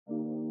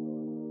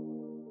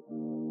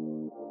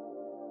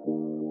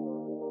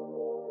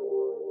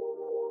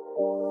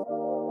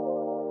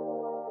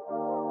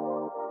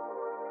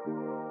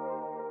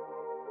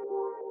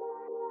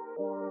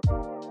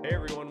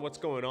what's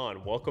going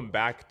on? Welcome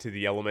back to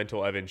the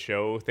Elemental Evan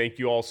Show. Thank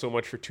you all so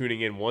much for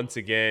tuning in once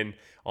again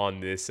on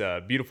this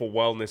beautiful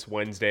Wellness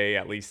Wednesday.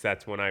 At least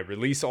that's when I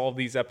release all of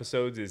these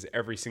episodes, is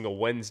every single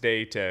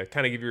Wednesday to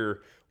kind of give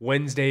your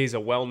Wednesdays a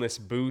wellness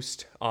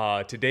boost.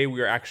 Today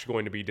we are actually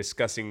going to be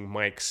discussing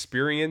my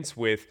experience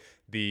with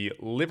the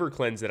liver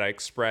cleanse that I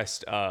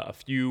expressed a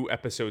few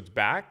episodes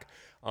back.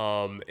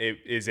 It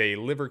is a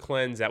liver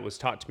cleanse that was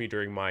taught to me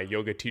during my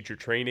yoga teacher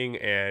training,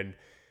 and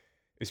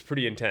it's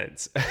pretty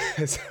intense.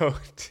 So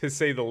to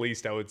say the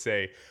least, I would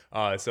say.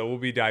 So we'll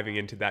be diving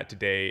into that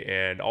today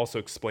and also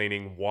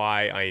explaining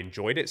why I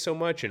enjoyed it so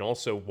much and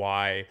also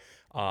why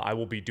I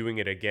will be doing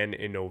it again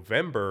in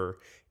November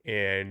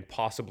and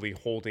possibly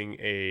holding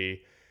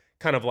a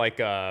kind of like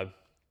a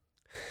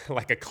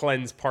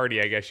cleanse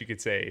party, I guess you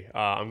could say.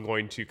 I'm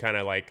going to kind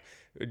of like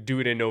do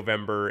it in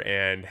November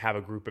and have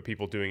a group of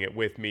people doing it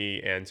with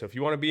me. And so if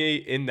you want to be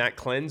in that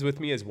cleanse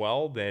with me as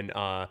well, then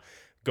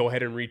go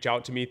ahead and reach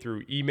out to me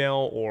through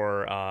email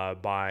or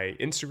by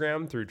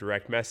Instagram through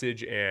direct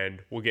message,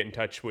 and we'll get in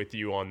touch with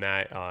you on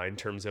that in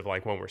terms of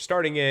like when we're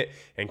starting it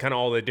and kind of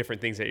all the different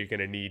things that you're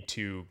going to need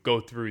to go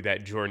through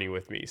that journey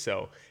with me.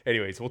 So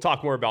anyways, we'll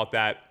talk more about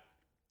that.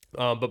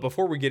 But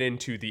before we get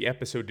into the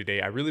episode today,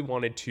 I really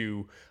wanted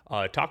to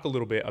talk a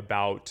little bit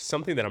about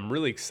something that I'm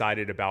really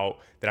excited about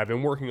that I've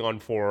been working on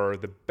for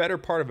the better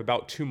part of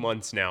about 2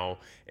 months now.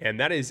 And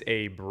that is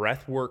a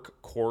breathwork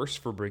course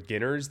for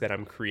beginners that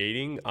I'm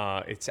creating.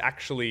 It's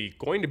actually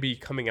going to be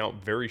coming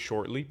out very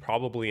shortly,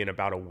 probably in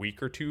about a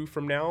week or two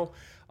from now.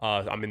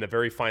 I'm in the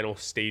very final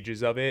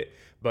stages of it.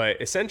 But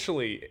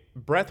essentially,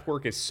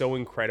 breathwork is so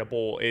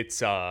incredible.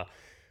 It's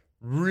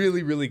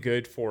really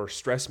good for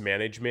stress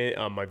management.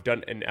 I've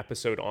done an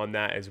episode on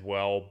that as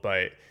well,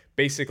 but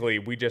basically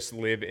we just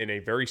live in a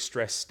very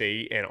stressed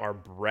state, and our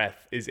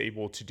breath is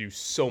able to do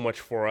so much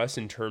for us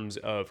in terms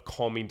of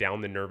calming down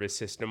the nervous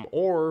system,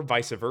 or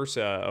vice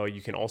versa.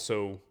 You can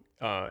also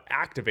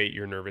activate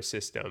your nervous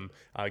system,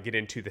 get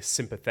into the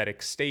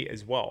sympathetic state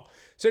as well.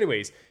 So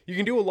anyways, you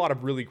can do a lot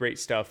of really great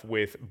stuff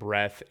with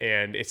breath,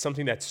 and it's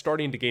something that's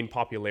starting to gain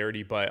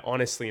popularity, but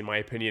honestly, in my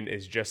opinion,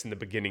 is just in the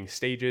beginning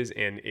stages,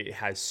 and it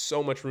has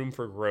so much room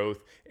for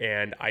growth,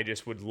 and I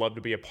just would love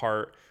to be a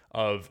part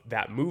of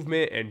that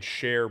movement and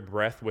share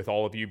breath with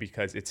all of you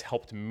because it's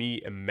helped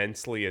me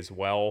immensely as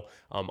well.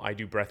 I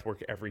do breath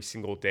work every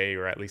single day,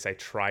 or at least I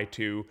try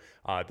to.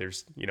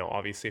 There's,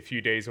 obviously a few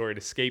days where it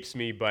escapes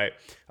me, but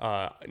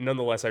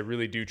nonetheless, I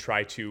really do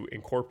try to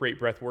incorporate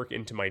breath work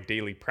into my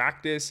daily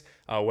practice,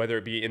 whether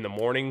it be in the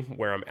morning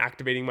where I'm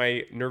activating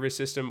my nervous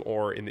system,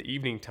 or in the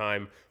evening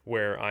time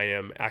where I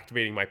am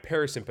activating my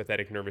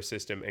parasympathetic nervous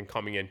system and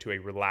coming into a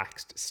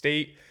relaxed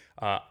state.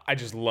 I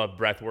just love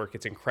breath work.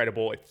 It's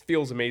incredible. It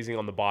feels amazing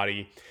on the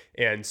body.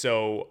 And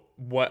so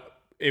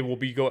it will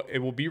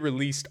be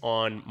released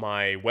on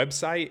my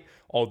website,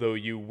 although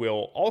you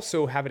will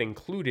also have it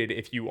included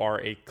if you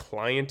are a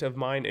client of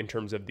mine in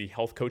terms of the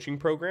health coaching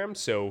program.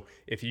 So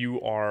if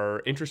you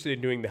are interested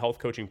in doing the health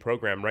coaching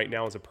program, right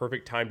now is a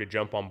perfect time to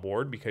jump on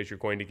board, because you're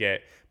going to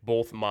get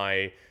both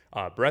my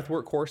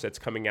breathwork course that's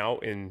coming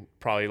out in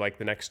probably like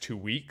the next 2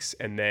 weeks.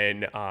 And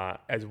then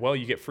as well,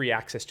 you get free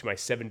access to my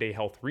 7-day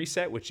health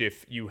reset, which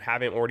if you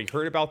haven't already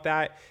heard about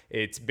that,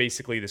 it's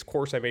basically this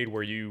course I made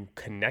where you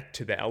connect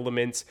to the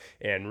elements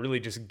and really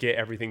just get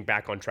everything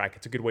back on track.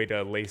 It's a good way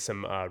to lay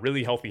some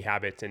really healthy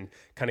habits and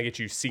kind of get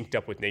you synced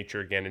up with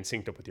nature again and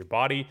synced up with your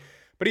body.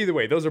 But either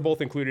way, those are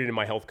both included in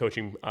my health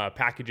coaching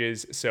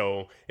packages.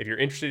 So if you're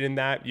interested in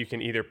that, you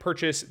can either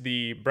purchase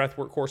the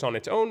breathwork course on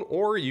its own,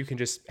 or you can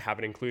just have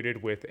it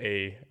included with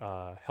a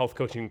health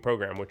coaching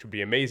program, which would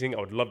be amazing.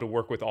 I would love to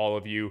work with all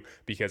of you,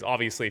 because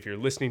obviously if you're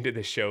listening to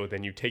this show,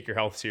 then you take your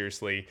health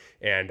seriously.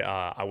 And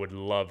I would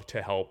love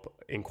to help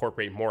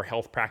incorporate more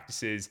health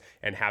practices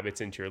and habits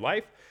into your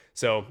life.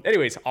 So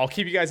anyways, I'll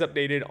keep you guys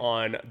updated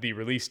on the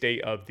release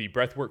date of the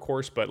breathwork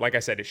course, but like I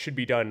said, it should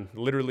be done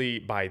literally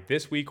by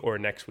this week or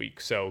next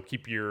week. So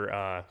keep your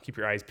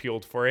eyes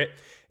peeled for it.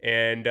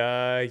 And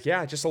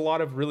just a lot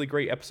of really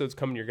great episodes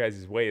coming your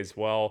guys' way as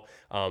well.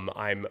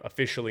 I'm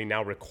officially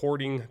now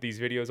recording these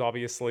videos,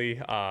 obviously,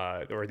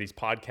 or these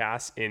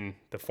podcasts in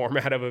the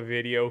format of a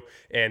video,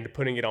 and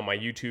putting it on my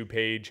YouTube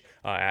page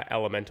at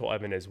Elemental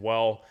Evan as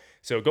well.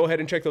 So go ahead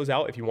and check those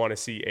out if you want to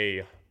see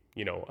a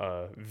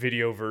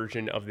video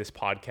version of this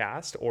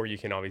podcast, or you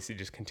can obviously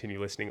just continue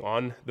listening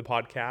on the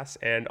podcast.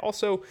 And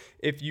also,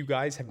 if you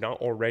guys have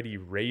not already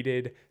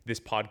rated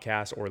this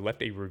podcast or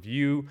left a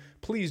review,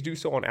 please do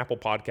so on Apple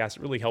Podcasts.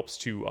 It really helps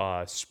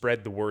to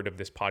spread the word of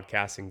this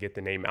podcast and get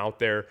the name out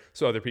there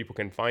so other people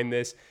can find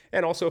this.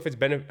 And also, if it's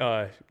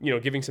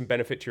giving some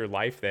benefit to your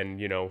life, then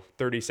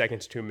 30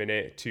 seconds to a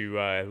minute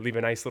to leave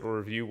a nice little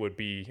review would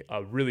be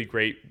a really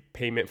great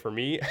payment for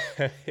me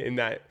in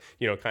that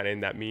kind of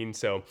in that mean.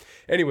 So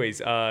anyways,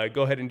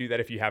 go ahead and do that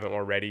if you haven't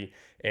already.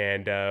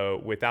 And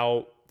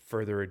without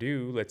further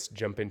ado, let's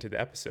jump into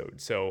the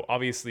episode. So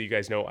obviously, you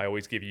guys know I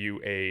always give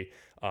you a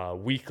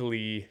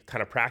weekly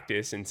kind of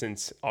practice. And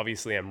since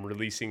obviously I'm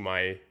releasing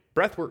my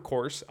breathwork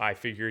course, I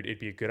figured it'd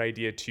be a good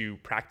idea to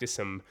practice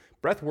some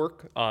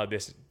breathwork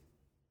this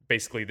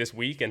basically this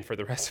week and for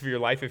the rest of your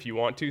life if you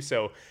want to.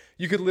 So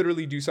you could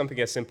literally do something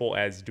as simple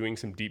as doing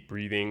some deep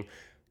breathing,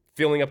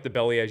 filling up the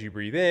belly as you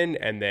breathe in,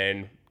 and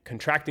then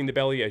contracting the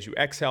belly as you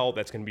exhale.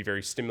 That's going to be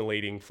very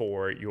stimulating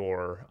for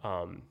your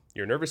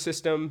nervous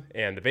system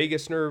and the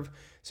vagus nerve.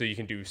 So you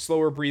can do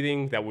slower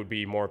breathing. That would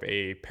be more of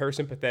a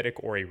parasympathetic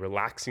or a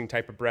relaxing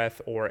type of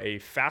breath, or a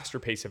faster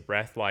pace of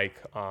breath, like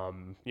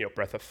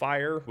breath of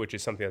fire, which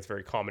is something that's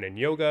very common in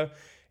yoga,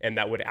 and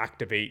that would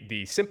activate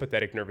the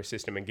sympathetic nervous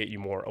system and get you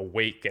more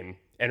awake and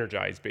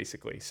energized,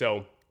 basically.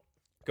 So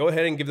go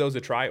ahead and give those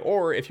a try.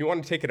 Or if you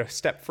want to take it a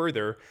step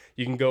further,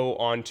 you can go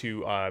on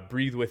to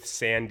Breathe with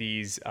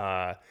Sandy's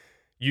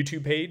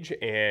YouTube page,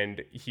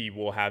 and he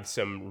will have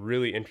some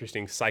really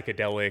interesting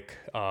psychedelic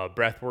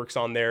breath works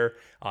on there,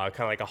 kind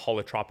of like a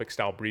holotropic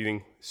style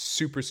breathing.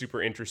 Super,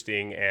 super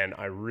interesting, and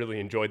I really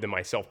enjoyed them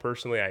myself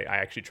personally. I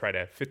actually try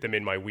to fit them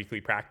in my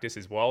weekly practice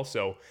as well.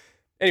 So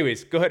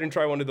anyways, go ahead and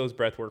try one of those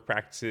breathwork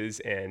practices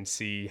and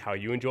see how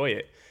you enjoy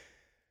it.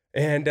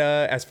 And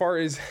as far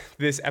as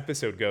this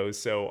episode goes,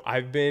 so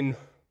I've been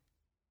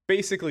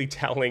basically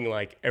telling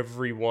like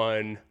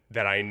everyone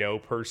that I know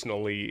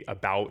personally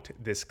about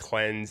this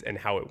cleanse and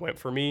how it went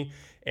for me.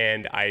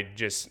 And I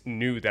just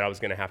knew that I was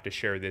going to have to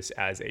share this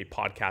as a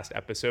podcast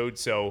episode.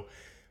 So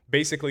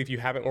basically, if you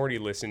haven't already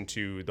listened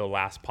to the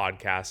last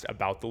podcast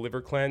about the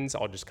liver cleanse,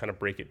 I'll just kind of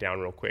break it down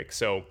real quick.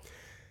 So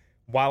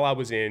while I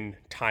was in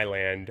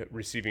Thailand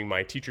receiving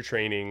my teacher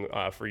training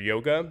for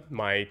yoga,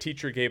 my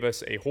teacher gave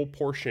us a whole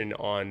portion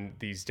on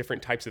these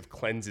different types of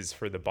cleanses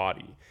for the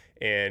body.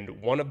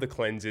 And one of the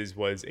cleanses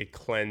was a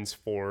cleanse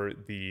for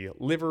the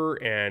liver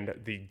and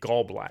the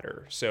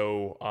gallbladder.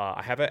 So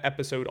I have an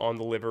episode on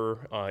the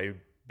liver. It'd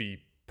be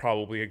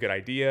probably a good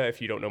idea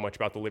if you don't know much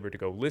about the liver to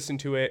go listen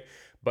to it.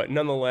 But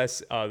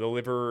nonetheless, the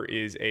liver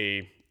is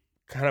a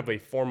kind of a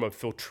form of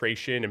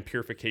filtration and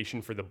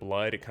purification for the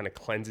blood. It kind of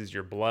cleanses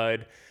your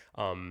blood.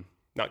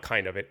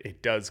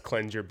 It does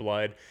cleanse your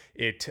blood.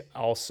 It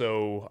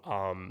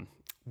also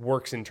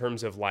works in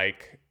terms of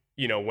like,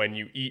 when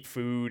you eat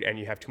food and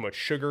you have too much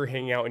sugar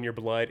hanging out in your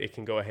blood, it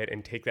can go ahead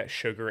and take that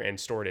sugar and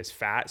store it as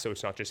fat. So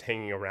it's not just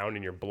hanging around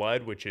in your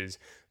blood, which is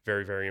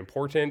very, very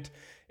important.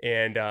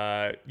 And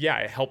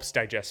it helps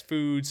digest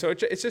food. So it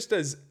just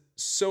does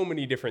so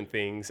many different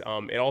things.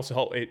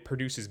 It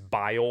produces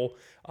bile,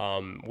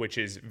 which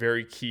is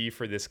very key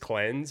for this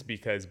cleanse,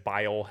 because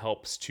bile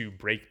helps to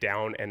break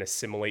down and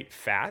assimilate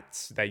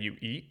fats that you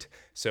eat.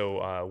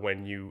 So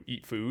when you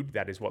eat food,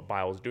 that is what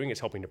bile is doing.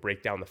 It's helping to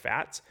break down the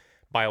fats.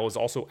 Bile is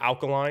also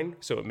alkaline,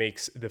 so it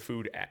makes the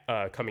food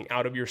coming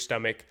out of your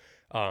stomach,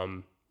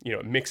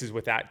 it mixes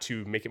with that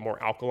to make it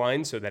more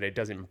alkaline so that it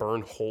doesn't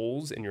burn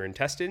holes in your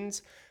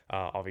intestines.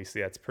 Obviously,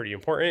 that's pretty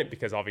important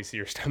because obviously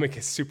your stomach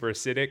is super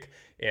acidic.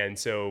 And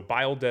so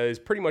bile does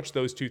pretty much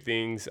those two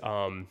things.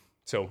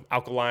 So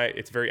alkaline,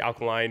 it's very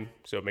alkaline,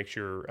 so it makes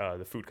your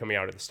the food coming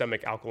out of the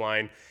stomach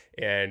alkaline,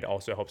 and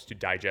also helps to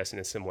digest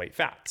and assimilate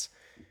fats.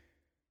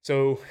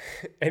 So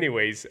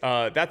anyways,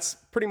 that's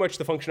pretty much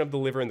the function of the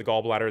liver and the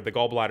gallbladder. The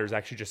gallbladder is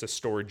actually just a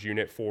storage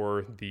unit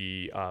for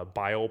the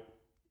bile,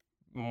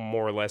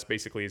 more or less,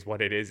 basically is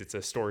what it is. It's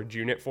a storage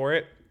unit for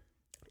it.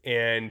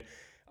 And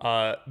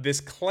this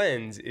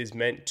cleanse is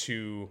meant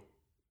to,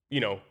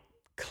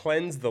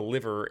 cleanse the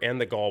liver and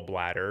the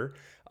gallbladder,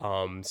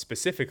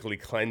 specifically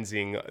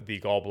cleansing the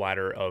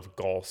gallbladder of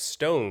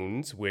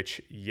gallstones,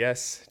 which,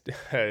 yes,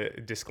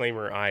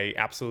 disclaimer, I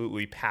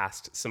absolutely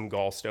passed some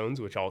gallstones,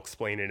 which I'll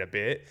explain in a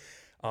bit.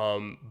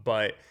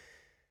 But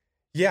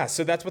yeah,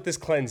 so that's what this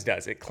cleanse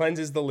does. It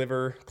cleanses the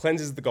liver,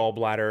 cleanses the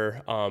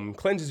gallbladder,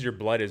 cleanses your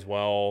blood as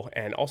well,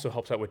 and also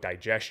helps out with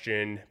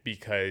digestion,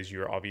 because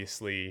you're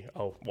obviously,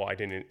 I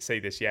didn't say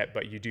this yet,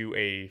 but you do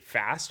a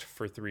fast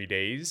for 3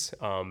 days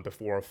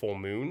before a full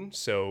moon.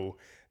 So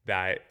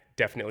that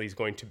definitely is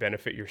going to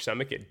benefit your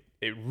stomach.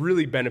 It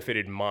really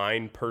benefited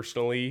mine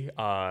personally.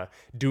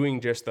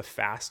 Doing just the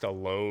fast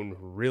alone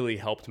really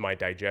helped my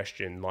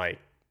digestion like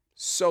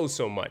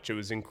so much. It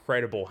was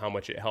incredible how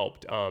much it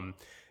helped.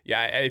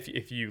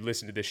 If you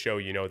listen to this show,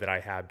 you know that I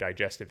have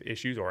digestive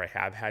issues, or I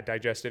have had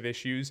digestive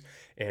issues.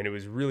 And it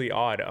was really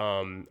odd.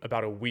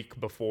 About a week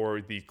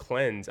before the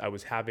cleanse, I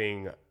was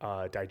having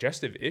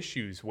digestive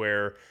issues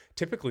where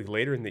typically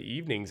later in the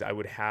evenings, I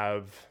would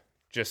have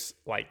just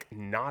like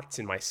knots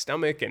in my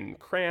stomach and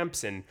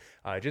cramps and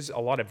just a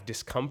lot of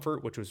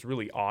discomfort, which was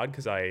really odd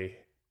because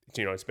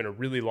it's been a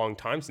really long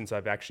time since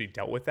I've actually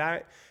dealt with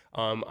that.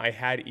 I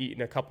had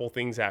eaten a couple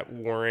things that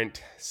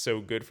weren't so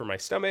good for my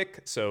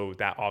stomach, so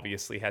that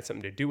obviously had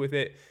something to do with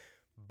it.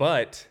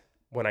 But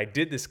when I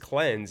did this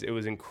cleanse, it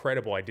was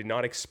incredible. I did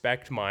not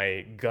expect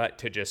my gut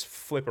to just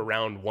flip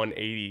around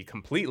 180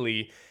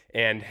 completely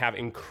and have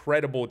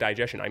incredible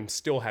digestion. I'm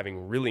still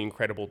having really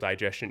incredible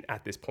digestion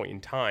at this point in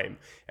time.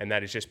 And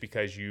that is just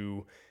because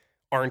you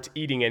aren't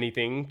eating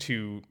anything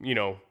to,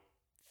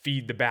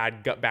 feed the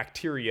bad gut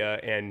bacteria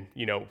and,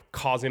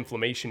 cause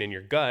inflammation in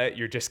your gut.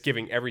 You're just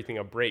giving everything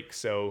a break.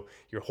 So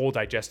your whole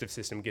digestive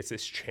system gets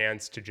this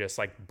chance to just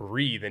like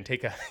breathe and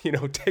take a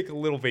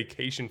little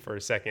vacation for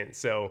a second.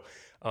 So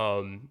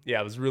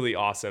Yeah, it was really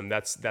awesome.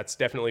 That's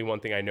definitely one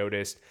thing I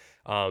noticed.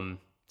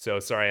 So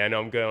sorry, I know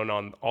I'm going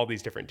on all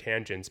these different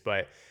tangents,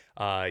 but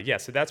yeah,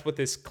 so that's what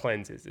this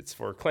cleanse is. It's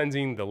for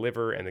cleansing the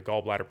liver and the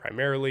gallbladder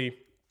primarily.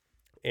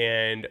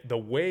 And the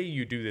way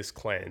you do this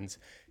cleanse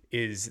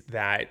is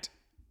that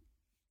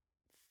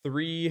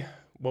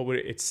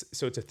it's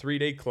a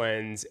 3-day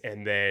cleanse,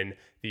 and then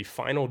the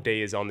final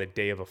day is on the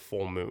day of a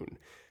full moon.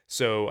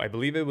 So I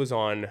believe it was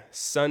on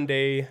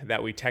Sunday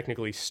that we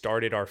technically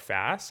started our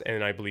fast,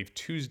 and I believe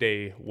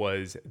Tuesday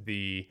was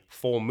the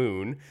full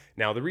moon.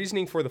 Now, the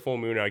reasoning for the full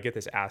moon, I get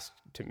this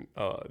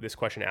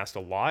question asked a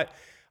lot.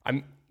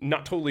 I'm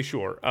not totally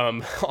sure.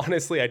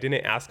 Honestly, I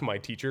didn't ask my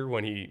teacher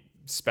when he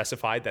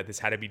specified that this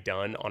had to be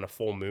done on a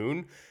full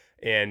moon.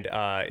 And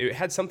it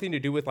had something to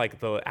do with like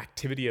the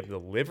activity of the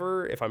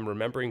liver, if I'm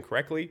remembering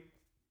correctly.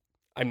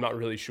 I'm not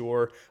really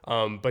sure.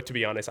 But to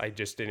be honest, I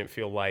just didn't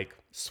feel like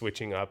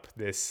switching up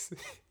this,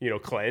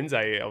 cleanse.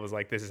 I was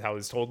like, this is how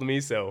it's told to me.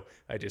 So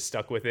I just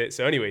stuck with it.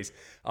 So anyways,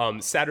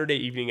 Saturday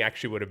evening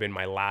actually would have been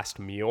my last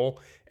meal.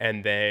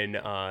 And then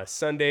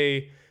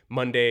Sunday,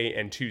 Monday,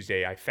 and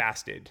Tuesday, I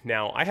fasted.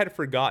 Now, I had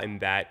forgotten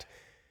that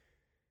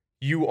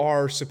you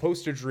are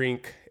supposed to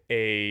drink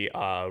a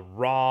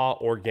raw,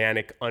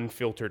 organic,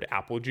 unfiltered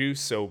apple juice.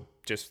 So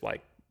just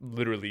like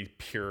literally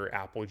pure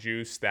apple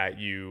juice that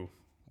you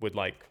would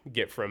like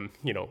get from,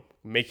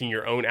 making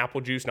your own apple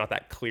juice, not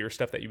that clear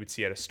stuff that you would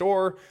see at a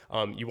store.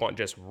 You want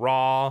just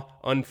raw,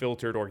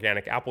 unfiltered,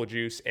 organic apple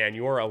juice, and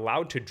you are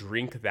allowed to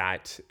drink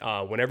that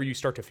whenever you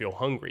start to feel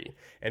hungry.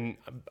 And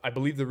I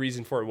believe the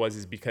reason for it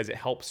is because it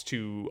helps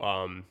to,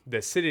 the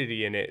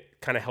acidity in it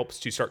kind of helps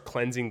to start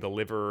cleansing the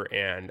liver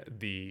and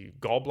the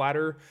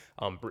gallbladder,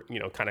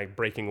 kind of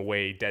breaking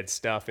away dead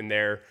stuff in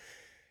there.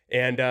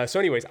 And so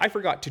anyways, I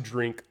forgot to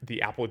drink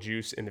the apple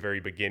juice in the very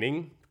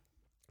beginning.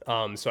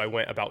 So I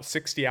went about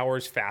 60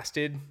 hours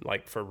fasted,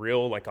 like for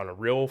real, like on a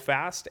real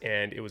fast,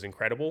 and it was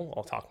incredible.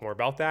 I'll talk more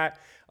about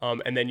that.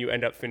 And then you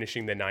end up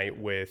finishing the night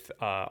with,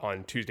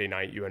 on Tuesday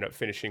night, you end up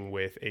finishing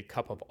with a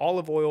cup of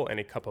olive oil and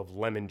a cup of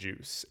lemon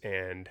juice.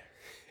 And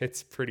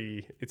it's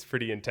pretty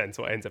intense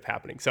what ends up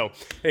happening. So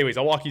anyways,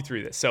 I'll walk you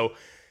through this. So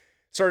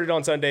started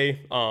on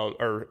Sunday,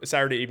 or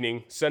Saturday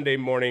evening. Sunday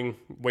morning,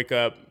 wake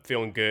up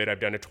feeling good.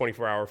 I've done a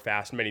 24-hour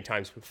fast many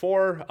times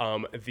before.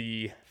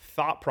 The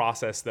thought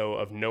process, though,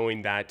 of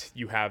knowing that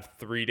you have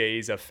 3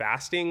 days of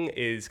fasting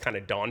is kind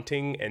of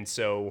daunting. And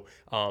so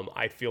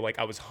I feel like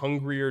I was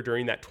hungrier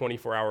during that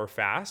 24-hour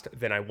fast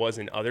than I was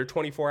in other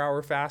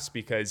 24-hour fasts,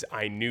 because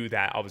I knew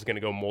that I was going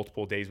to go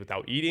multiple days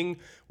without eating.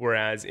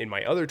 Whereas in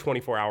my other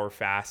 24-hour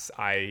fasts,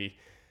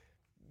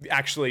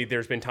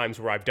 there's been times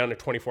where I've done a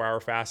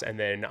 24-hour fast and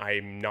then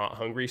I'm not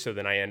hungry. So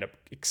then I end up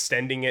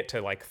extending it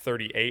to like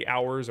 38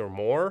 hours or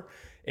more.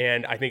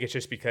 And I think it's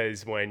just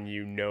because when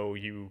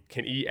you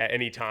can eat at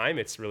any time,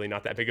 it's really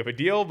not that big of a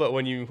deal. But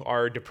when you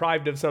are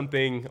deprived of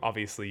something,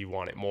 obviously you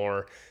want it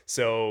more.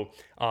 So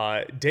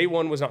day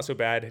 1 was not so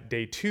bad.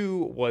 Day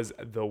 2 was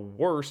the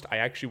worst. I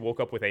actually woke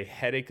up with a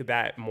headache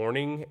that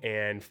morning,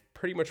 and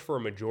pretty much for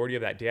a majority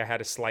of that day, I had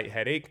a slight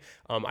headache.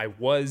 I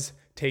was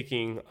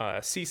taking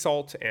sea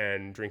salt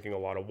and drinking a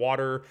lot of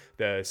water.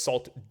 The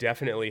salt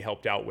definitely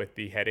helped out with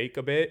the headache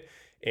a bit.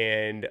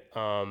 And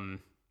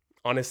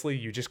honestly,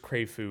 you just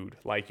crave food.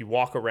 Like, you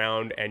walk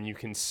around and you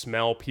can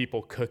smell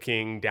people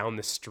cooking down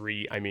the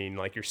street. I mean,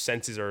 like, your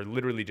senses are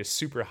literally just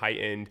super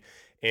heightened.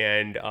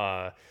 And,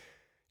 I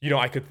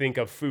could think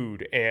of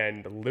food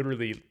and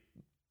literally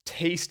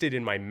taste it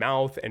in my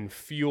mouth and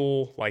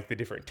feel like the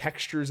different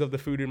textures of the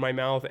food in my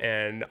mouth.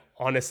 And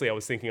honestly, I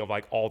was thinking of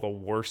like all the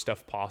worst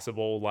stuff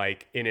possible,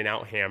 like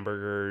In-N-Out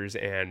hamburgers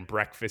and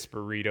breakfast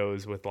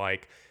burritos with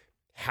like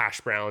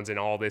hash browns and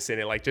all this in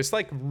it, like just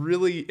like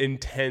really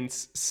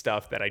intense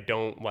stuff that I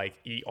don't like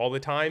eat all the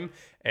time.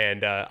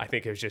 And I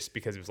think it was just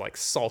because it was like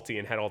salty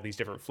and had all these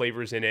different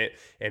flavors in it,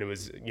 and it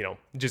was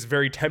just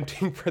very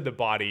tempting for the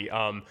body.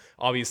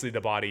 Obviously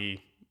the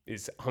body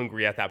is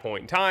hungry at that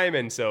point in time,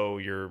 and so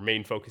your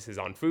main focus is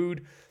on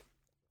food.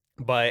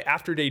 But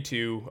after day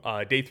 2,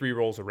 day 3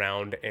 rolls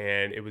around,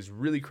 and it was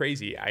really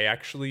crazy. I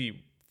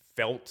actually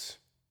felt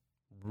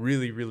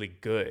really, really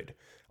good.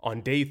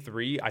 On day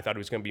 3, I thought it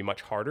was going to be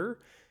much harder,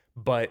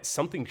 but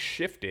something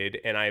shifted.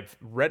 And I've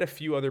read a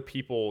few other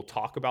people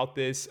talk about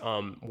this,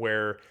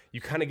 where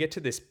you kind of get to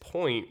this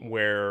point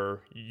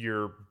where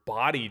your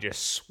body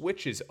just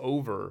switches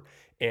over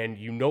and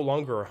you no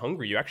longer are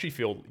hungry. You actually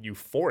feel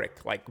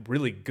euphoric, like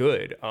really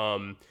good.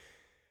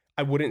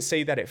 I wouldn't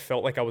say that it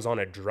felt like I was on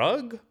a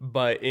drug,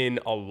 but in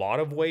a lot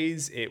of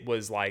ways it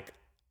was like,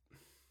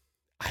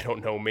 I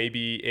don't know,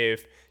 maybe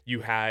if you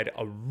had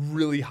a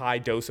really high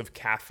dose of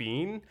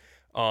caffeine,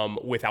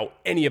 without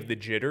any of the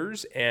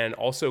jitters, and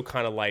also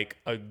kind of like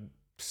a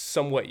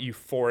somewhat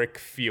euphoric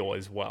feel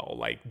as well,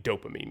 like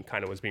dopamine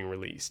kind of was being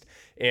released.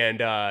 And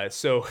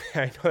so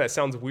I know that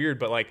sounds weird,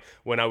 but like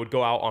when I would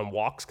go out on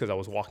walks, because I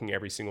was walking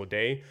every single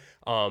day,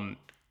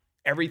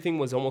 everything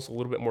was almost a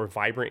little bit more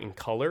vibrant in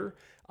color.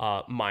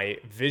 My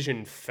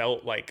vision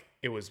felt like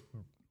it was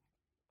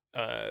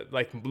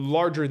like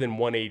larger than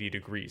 180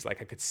 degrees.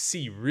 Like I could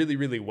see really,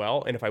 really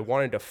well. And if I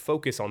wanted to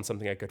focus on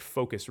something, I could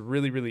focus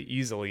really, really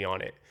easily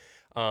on it.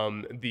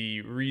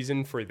 The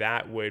reason for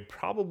that would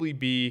probably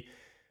be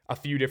a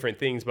few different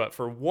things. But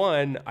for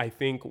one, I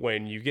think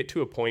when you get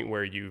to a point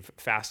where you've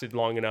fasted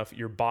long enough,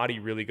 your body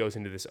really goes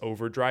into this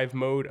overdrive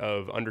mode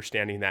of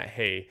understanding that,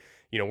 hey,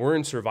 we're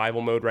in survival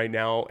mode right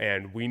now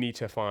and we need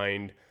to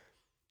find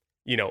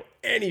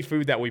any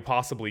food that we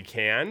possibly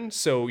can.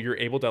 So you're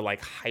able to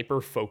like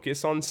hyper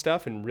focus on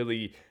stuff and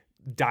really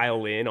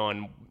dial in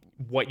on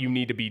what you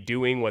need to be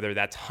doing, whether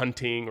that's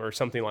hunting or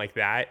something like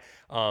that.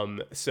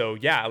 So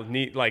yeah,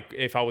 like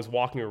if I was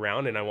walking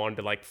around and I wanted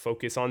to like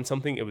focus on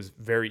something, it was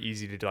very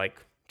easy to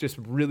like just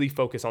really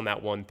focus on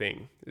that one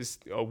thing. It's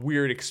a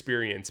weird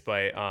experience,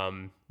 but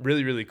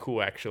really, really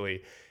cool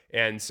actually.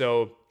 And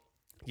so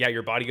yeah,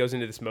 your body goes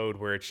into this mode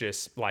where it's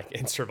just like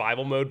in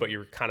survival mode, but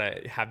you're kind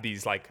of have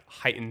these like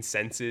heightened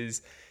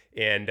senses,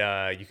 and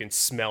you can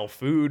smell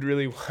food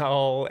really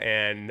well.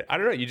 And I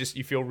don't know,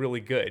 you feel really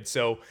good.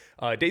 So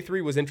day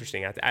 3 was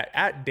interesting.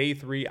 At day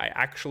 3, I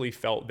actually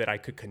felt that I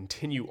could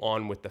continue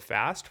on with the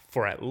fast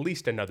for at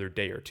least another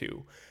day or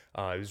two.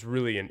 It was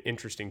really an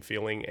interesting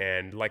feeling.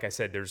 And like I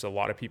said, there's a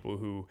lot of people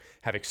who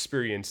have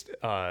experienced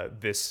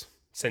this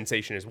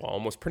sensation as well.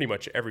 Almost pretty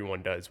much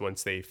everyone does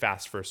once they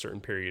fast for a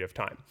certain period of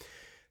time.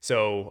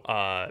 So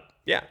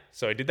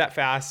so I did that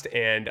fast,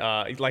 and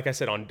like I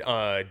said, on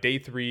day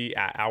 3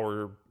 at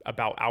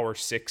about hour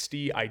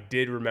 60, I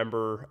did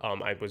remember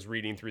I was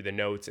reading through the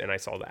notes and I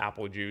saw the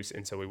apple juice,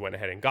 and so we went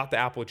ahead and got the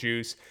apple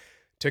juice,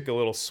 took a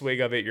little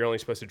swig of it. You're only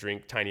supposed to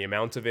drink tiny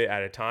amounts of it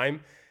at a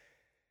time,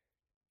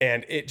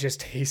 and it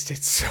just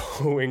tasted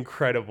so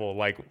incredible.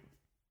 Like,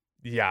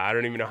 yeah, I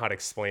don't even know how to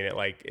explain it.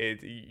 Like,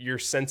 your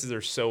senses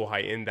are so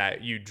heightened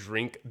that you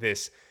drink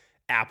this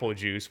apple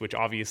juice, which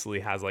obviously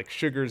has like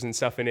sugars and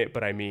stuff in it,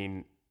 but I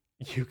mean,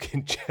 you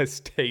can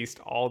just taste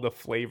all the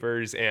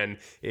flavors and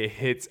it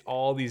hits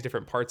all these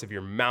different parts of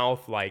your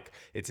mouth like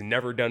it's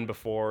never done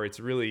before. It's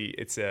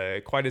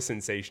quite a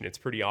sensation. It's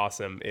pretty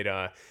awesome. It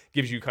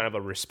gives you kind of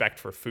a respect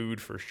for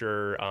food for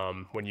sure.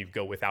 When you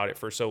go without it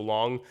for so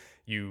long,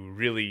 you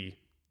really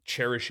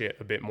cherish it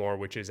a bit more,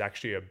 which is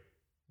actually a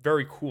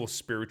very cool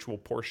spiritual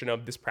portion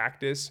of this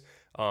practice.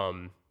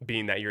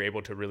 Being that you're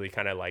able to really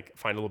kind of like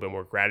find a little bit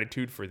more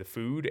gratitude for the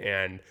food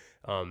and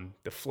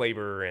the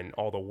flavor and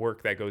all the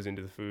work that goes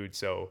into the food.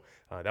 So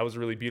that was a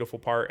really beautiful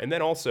part. And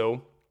then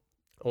also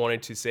I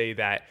wanted to say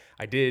that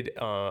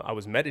I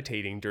was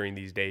meditating during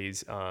these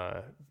days,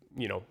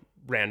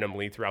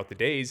 randomly throughout the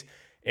days.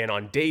 And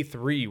on day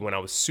 3, when I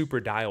was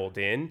super dialed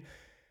in,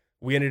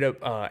 we ended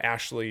up,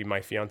 Ashley, my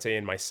fiance,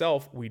 and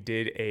myself, we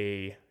did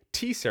a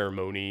tea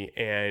ceremony,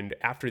 and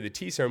after the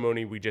tea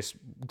ceremony we just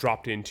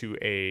dropped into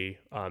a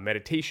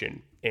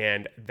meditation,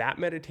 and that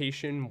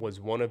meditation was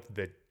one of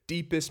the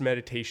deepest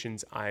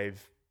meditations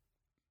I've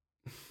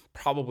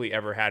probably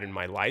ever had in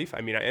my life.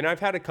 I mean, and I've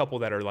had a couple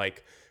that are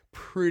like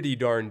pretty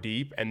darn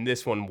deep, and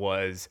this one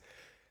was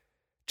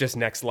just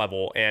next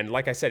level. And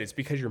like I said, it's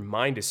because your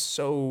mind is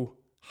so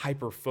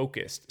hyper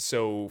focused.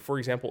 So for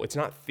example, it's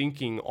not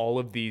thinking all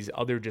of these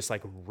other just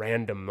like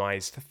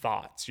randomized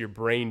thoughts. Your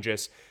brain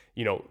just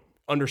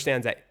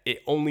understands that it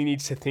only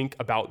needs to think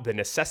about the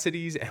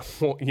necessities,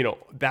 and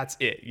that's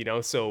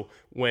it. So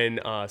when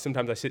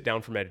sometimes I sit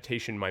down for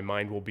meditation, my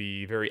mind will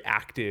be very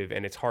active,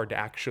 and it's hard to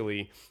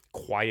actually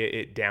quiet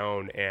it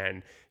down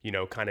and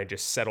kind of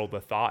just settle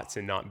the thoughts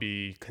and not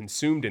be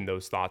consumed in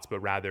those thoughts, but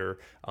rather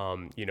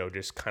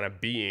just kind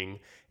of being.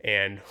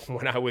 And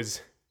when I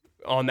was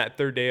on that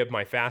 3rd day of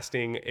my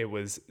fasting, it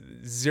was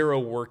zero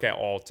work at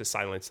all to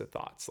silence the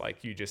thoughts.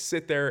 Like, you just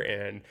sit there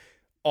and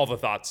all the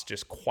thoughts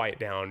just quiet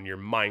down, your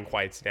mind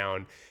quiets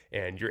down,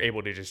 and you're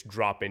able to just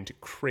drop into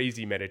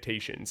crazy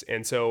meditations.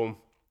 And so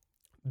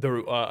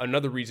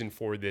another reason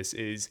for this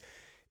is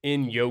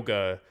in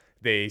yoga,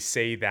 they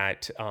say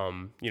that,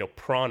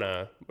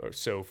 prana,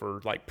 so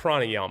for like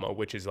pranayama,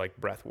 which is like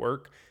breath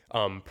work,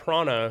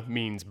 prana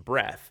means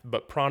breath,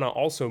 but prana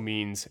also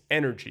means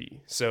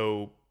energy.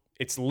 So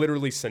it's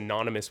literally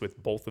synonymous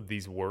with both of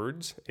these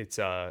words. It's,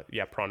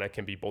 prana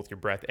can be both your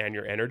breath and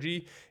your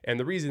energy. And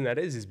the reason that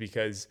is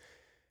because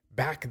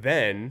back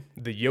then,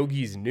 the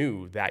yogis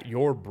knew that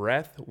your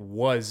breath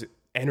was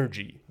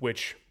energy,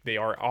 which they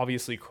are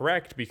obviously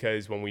correct,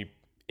 because when we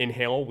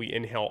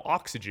inhale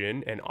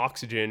oxygen, and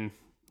oxygen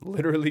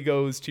literally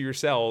goes to your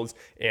cells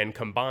and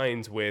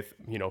combines with,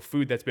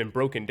 food that's been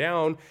broken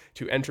down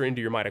to enter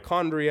into your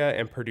mitochondria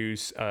and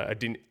produce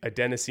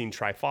adenosine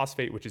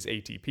triphosphate, which is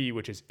ATP,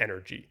 which is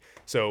energy.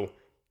 So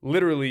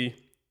literally,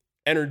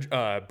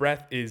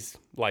 breath is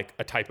like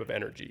a type of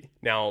energy.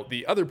 Now,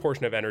 the other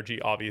portion of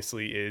energy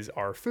obviously is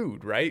our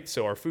food, right?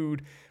 So our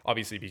food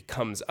obviously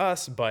becomes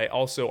us, but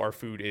also our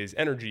food is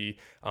energy.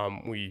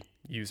 We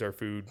use our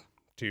food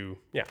to,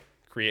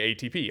 create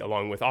ATP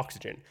along with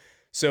oxygen.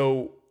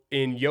 So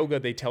in yoga,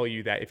 they tell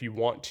you that if you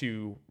want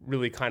to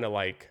really kind of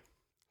like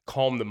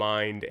calm the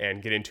mind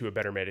and get into a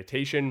better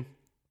meditation,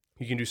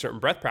 you can do certain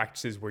breath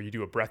practices where you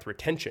do a breath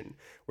retention,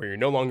 where you're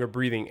no longer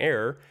breathing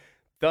air.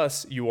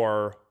 Thus, you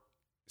are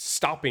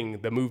stopping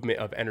the movement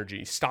of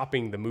energy,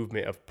 stopping the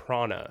movement of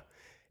prana.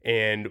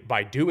 And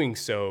by doing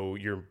so,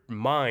 your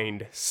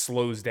mind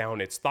slows down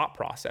its thought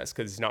process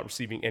because it's not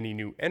receiving any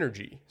new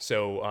energy.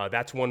 So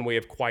that's one way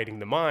of quieting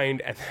the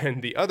mind. And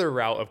then the other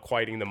route of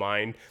quieting the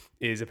mind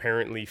is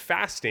apparently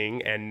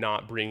fasting and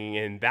not bringing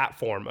in that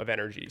form of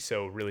energy.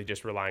 So really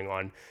just relying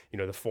on,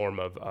 the form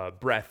of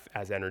breath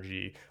as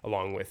energy,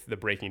 along with the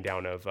breaking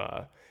down of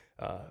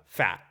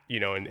fat,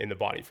 in the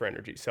body for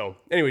energy. So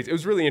anyways, it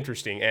was really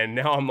interesting. And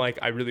now I'm like,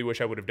 I really wish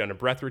I would have done a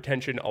breath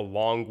retention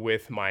along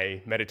with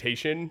my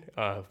meditation,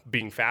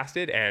 being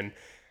fasted, and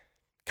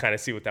kind of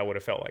see what that would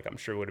have felt like. I'm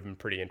sure it would have been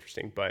pretty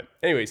interesting. But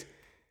anyways, it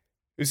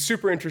was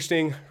super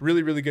interesting.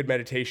 Really, really good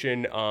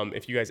meditation.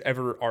 If you guys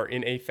ever are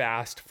in a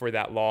fast for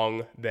that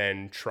long,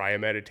 then try a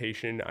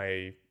meditation.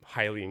 I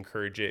highly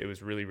encourage it. It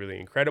was really, really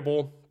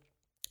incredible.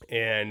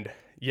 And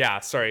yeah,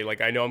 sorry,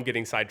 I know I'm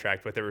getting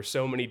sidetracked, but there were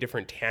so many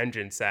different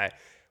tangents that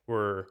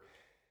were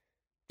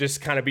just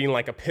kind of being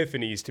like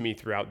epiphanies to me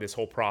throughout this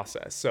whole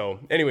process. So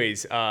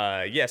anyways,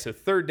 so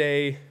third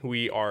day,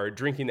 we are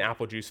drinking the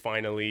apple juice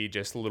finally,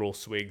 just little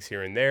swigs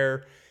here and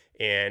there,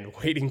 and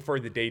waiting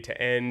for the day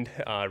to end,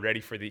 ready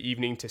for the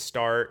evening to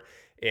start.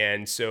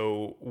 And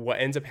so what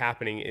ends up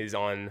happening is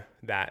on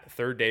that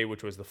third day,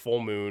 which was the full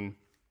moon,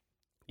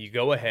 you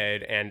go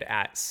ahead and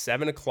at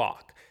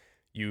 7:00,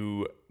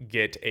 you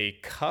get a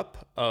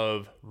cup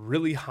of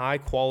really high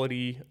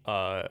quality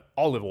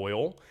olive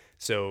oil.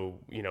 So,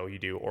 you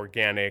do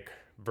organic,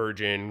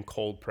 virgin,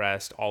 cold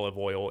pressed olive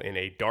oil in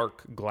a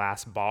dark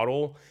glass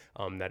bottle.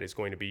 That is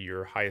going to be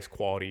your highest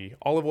quality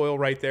olive oil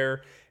right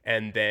there.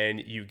 And then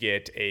you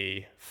get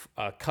a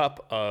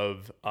cup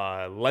of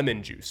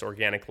lemon juice,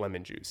 organic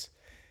lemon juice.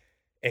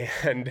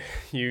 And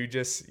you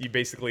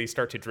basically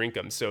start to drink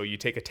them. So you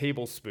take a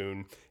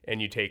tablespoon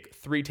and you take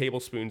 3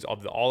 tablespoons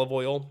of the olive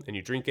oil and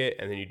you drink it.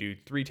 And then you do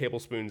 3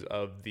 tablespoons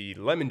of the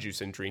lemon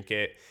juice and drink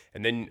it.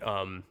 And then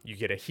you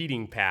get a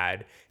heating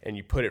pad and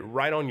you put it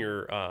right on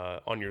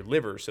your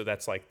liver. So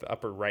that's like the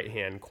upper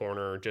right-hand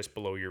corner, just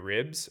below your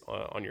ribs,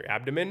 on your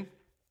abdomen.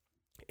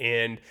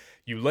 And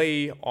you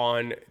lay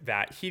on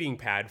that heating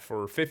pad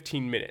for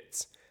 15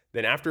 minutes.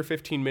 Then after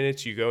 15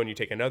 minutes, you go and you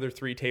take another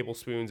 3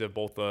 tablespoons of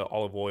both the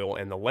olive oil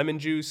and the lemon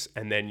juice,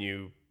 and then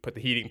you put the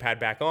heating pad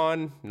back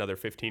on, another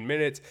 15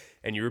 minutes,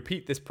 and you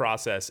repeat this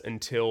process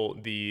until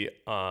the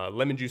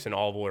lemon juice and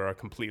olive oil are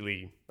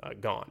completely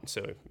gone.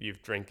 So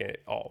you've drank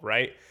it all,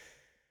 right?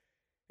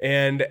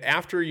 And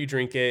after you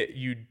drink it,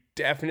 you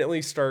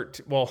definitely start,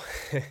 in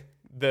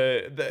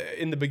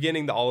the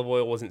beginning, the olive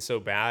oil wasn't so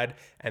bad,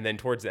 and then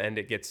towards the end,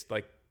 it gets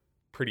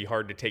pretty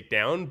hard to take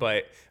down,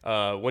 but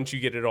once you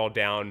get it all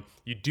down,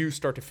 you do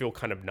start to feel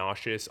kind of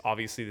nauseous.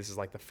 Obviously, this is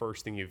the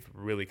first thing you've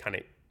really kind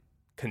of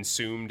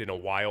consumed in a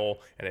while,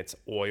 and it's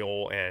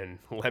oil and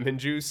lemon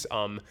juice.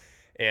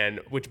 And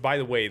which, by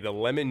the way, the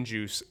lemon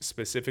juice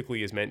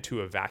specifically is meant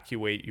to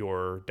evacuate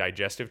your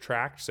digestive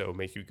tract, so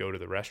make you go to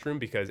the restroom,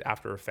 because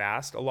after a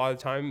fast, a lot of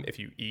the time, if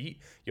you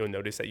eat, you'll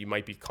notice that you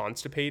might be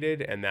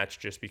constipated, and that's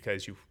just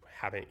because you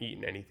haven't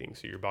eaten anything.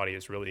 So your body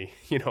is really,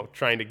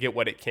 trying to get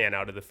what it can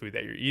out of the food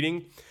that you're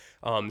eating.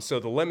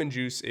 So the lemon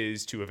juice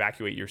is to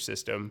evacuate your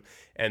system.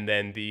 And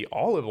then the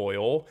olive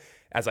oil,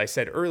 as I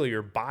said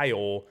earlier,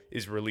 bile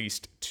is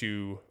released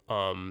to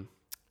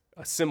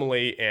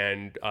assimilate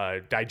and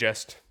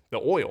digest the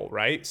oil,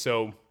 right?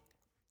 So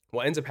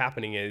what ends up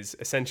happening is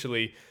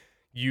essentially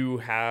you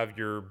have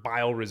your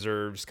bile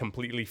reserves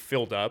completely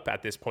filled up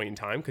at this point in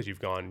time because you've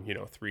gone,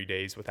 3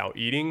 days without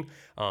eating.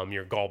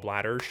 Your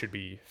gallbladder should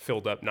be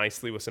filled up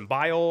nicely with some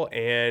bile.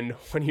 And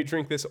when you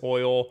drink this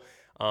oil,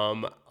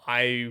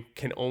 I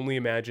can only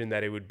imagine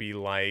that it would be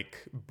like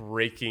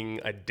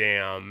breaking a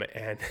dam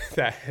and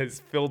that is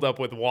filled up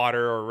with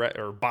water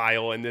or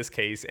bile in this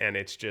case, and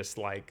it's just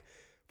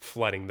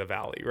flooding the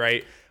valley,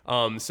 right?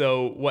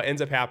 So what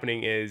ends up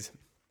happening is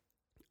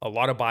a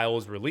lot of bile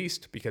is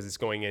released because it's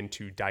going in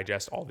to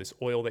digest all this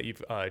oil that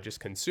you've just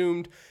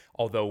consumed.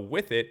 Although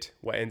with it,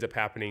 what ends up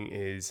happening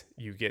is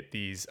you get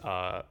these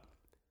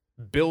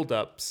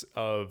buildups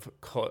of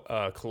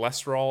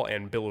cholesterol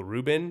and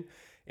bilirubin,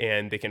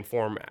 and they can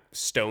form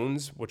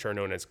stones, which are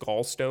known as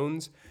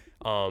gallstones.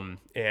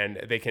 And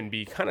they can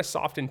be kind of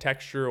soft in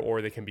texture,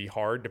 or they can be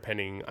hard,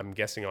 depending, I'm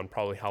guessing, on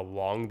probably how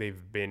long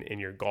they've been in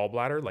your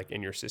gallbladder,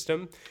 in your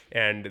system.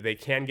 And they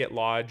can get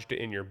lodged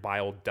in your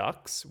bile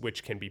ducts,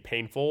 which can be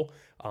painful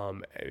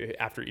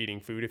after eating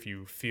food. If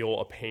you feel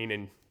a pain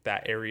in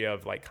that area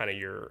of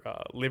your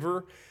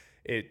liver,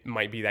 it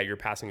might be that you're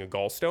passing a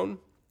gallstone.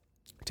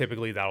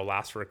 Typically, that'll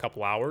last for a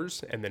couple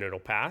hours, and then it'll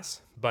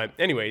pass. But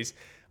anyways,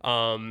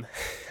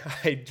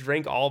 I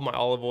drank all of my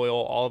olive oil,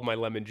 all of my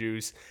lemon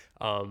juice,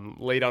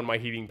 laid on my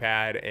heating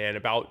pad, and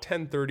about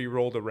 10:30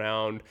 rolled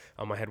around.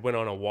 I had went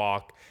on a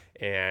walk,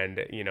 and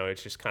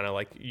it's just kind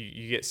of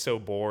you get so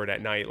bored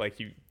at night,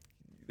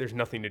 there's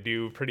nothing to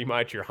do pretty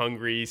much. You're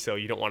hungry, so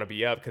you don't want to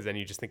be up because then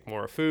you just think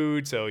more of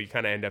food. So you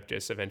kind of end up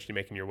just eventually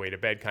making your way to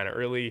bed kind of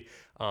early.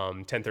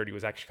 10:30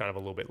 was actually kind of a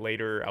little bit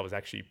later. I was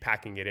actually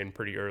packing it in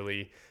pretty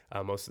early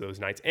most of those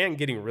nights and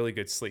getting really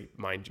good sleep,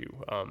 mind you.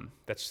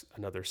 That's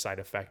another side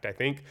effect, I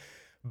think.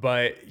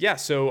 But yeah,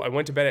 so I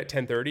went to bed at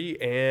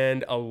 10:30,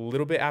 and a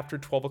little bit after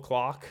 12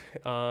 o'clock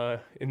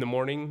in the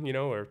morning,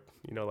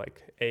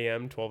 like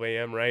a.m., 12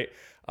 a.m., right?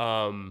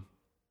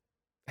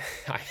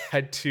 I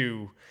had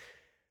to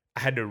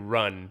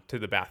run to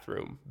the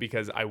bathroom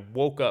because I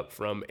woke up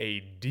from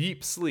a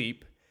deep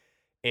sleep,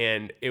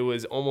 and it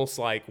was almost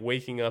like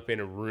waking up in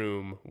a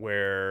room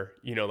where,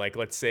 like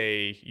let's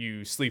say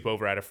you sleep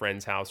over at a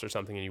friend's house or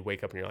something and you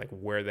wake up and you're like,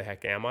 where the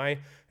heck am I?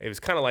 It was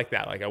kind of like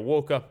that. Like I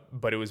woke up,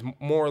 but it was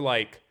more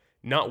like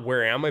not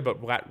where am I,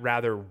 but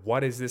rather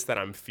what is this that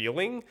I'm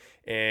feeling?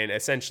 And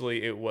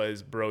essentially it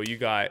was, bro, you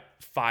got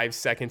 5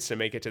 seconds to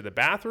make it to the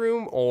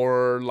bathroom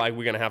or like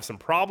we're going to have some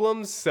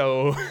problems.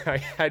 So I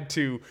had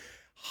to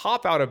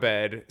hop out of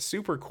bed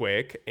super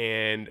quick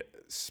and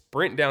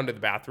sprint down to the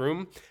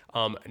bathroom.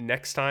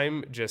 Next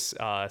time, just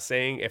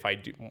saying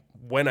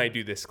when I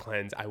do this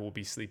cleanse, I will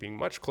be sleeping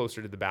much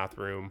closer to the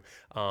bathroom.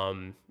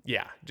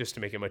 Just to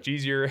make it much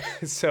easier.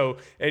 So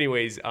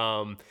anyways,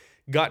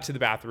 got to the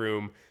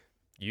bathroom,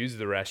 used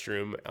the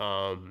restroom.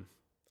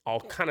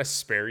 I'll kind of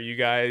spare you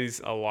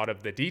guys a lot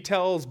of the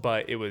details,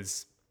 but it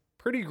was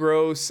pretty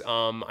gross.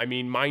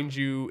 Mind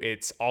you,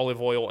 it's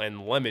olive oil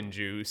and lemon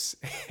juice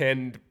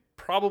and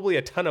probably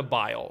a ton of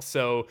bile.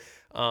 So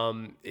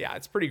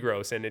it's pretty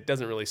gross and it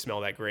doesn't really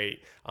smell that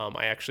great.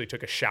 I actually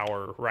took a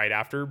shower right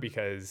after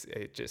because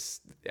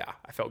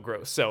I felt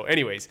gross. So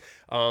anyways,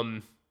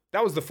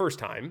 that was the first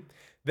time.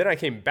 Then I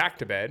came back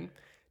to bed,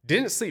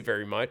 didn't sleep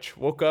very much,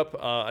 woke up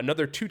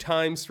another 2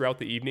 times throughout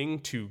the evening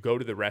to go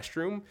to the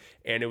restroom.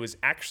 And it was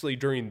actually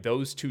during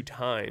those 2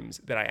 times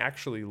that I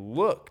actually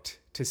looked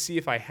to see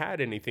if I had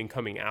anything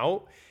coming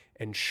out.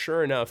 And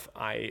sure enough,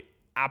 I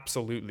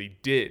absolutely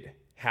did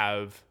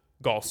have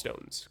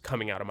gallstones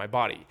coming out of my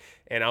body.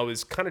 And I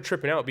was kind of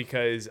tripping out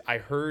because I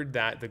heard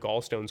that the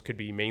gallstones could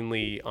be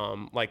mainly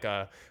like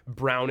a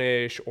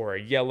brownish or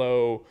a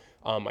yellow.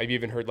 I've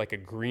even heard like a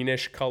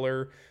greenish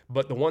color,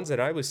 but the ones that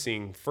I was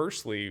seeing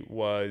firstly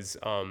was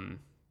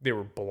they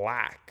were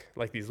black,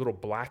 like these little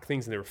black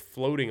things, and they were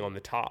floating on the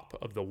top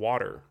of the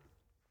water.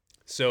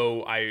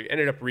 So I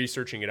ended up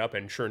researching it up,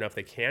 and sure enough,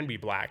 they can be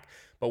black.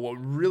 But what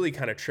really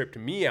kind of tripped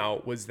me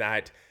out was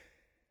that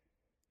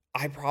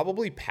I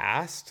probably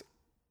passed,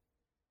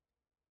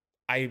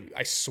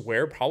 I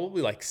swear,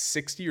 probably like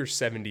 60 or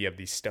 70 of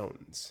these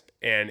stones.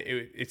 And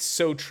it's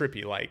so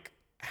trippy, like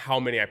how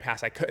many I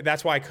passed.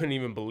 That's why I couldn't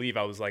even believe.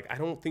 I was like, I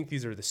don't think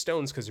these are the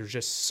stones because there's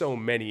just so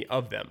many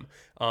of them.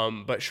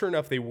 But sure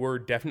enough, they were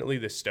definitely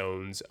the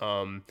stones.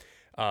 Sorry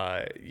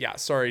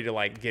to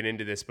like get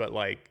into this, but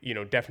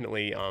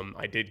definitely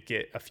I did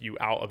get a few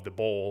out of the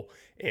bowl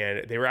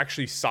and they were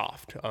actually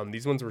soft.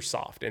 These ones were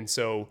soft. And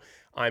so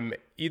I'm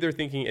either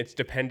thinking it's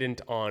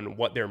dependent on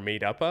what they're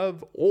made up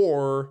of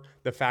or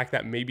the fact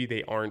that maybe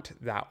they aren't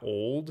that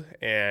old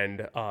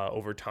and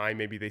over time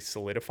maybe they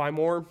solidify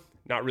more.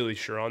 Not really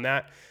sure on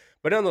that.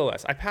 But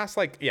nonetheless, I passed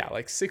like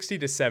 60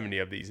 to 70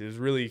 of these. It was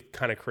really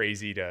kind of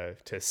crazy to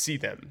see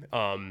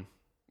them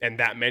and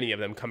that many of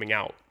them coming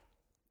out.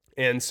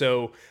 And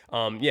so,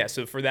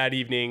 so for that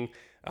evening,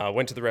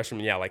 went to the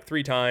restroom, like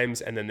 3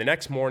 times. And then the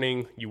next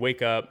morning you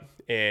wake up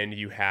and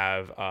you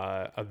have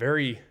a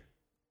very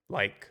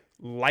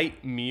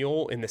light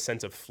meal in the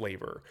sense of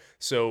flavor.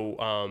 So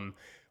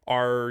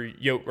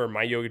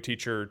my yoga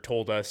teacher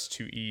told us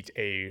to eat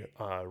a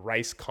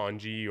rice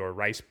congee or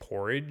rice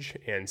porridge.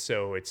 And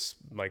so it's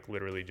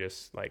literally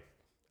just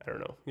I don't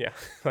know. Yeah.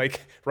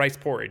 Like rice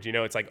porridge,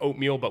 it's like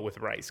oatmeal, but with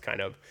rice kind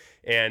of.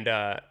 And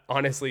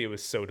honestly, it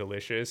was so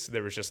delicious.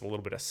 There was just a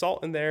little bit of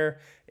salt in there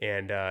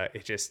and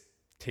it just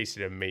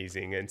tasted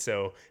amazing. And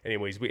so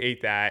anyways, we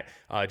ate that,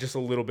 just a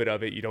little bit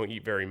of it. You don't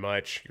eat very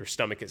much. Your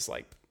stomach is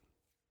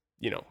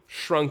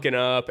shrunken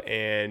up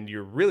and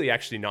you're really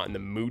actually not in the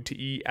mood to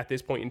eat at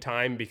this point in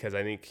time because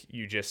I think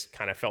you just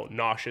kind of felt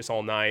nauseous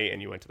all night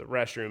and you went to the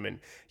restroom and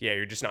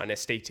you're just not in a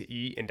state to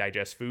eat and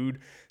digest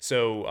food.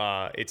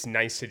 So it's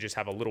nice to just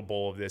have a little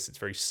bowl of this. It's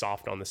very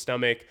soft on the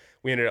stomach.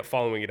 We ended up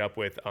following it up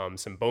with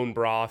some bone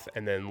broth,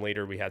 and then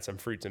later we had some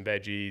fruits and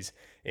veggies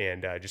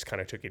and just kind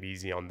of took it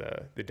easy on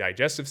the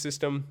digestive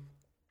system.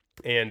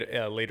 And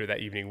later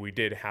that evening we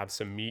did have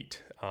some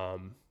meat,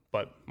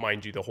 but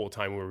mind you, the whole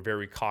time we were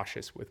very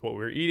cautious with what we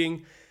were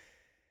eating.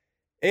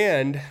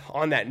 And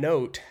on that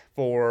note,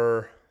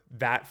 for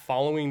that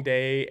following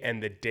day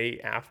and the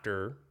day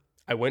after,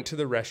 I went to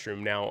the restroom.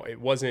 Now,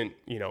 it wasn't,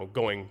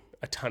 going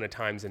a ton of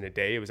times in a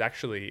day. It was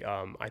actually,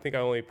 I think I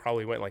only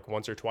probably went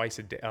once or twice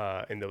a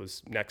day, in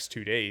those next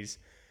 2 days,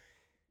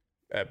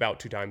 about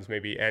 2 times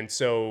maybe. And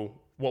so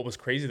what was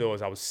crazy though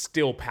is I was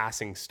still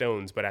passing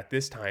stones, but at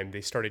this time they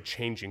started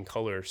changing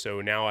color.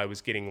 So now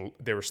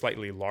they were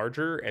slightly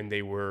larger and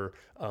they were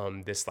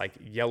this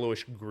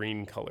yellowish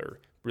green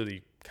color,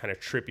 really kind of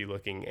trippy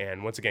looking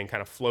and once again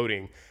kind of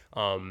floating.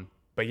 So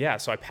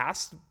I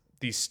passed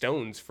these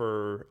stones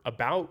for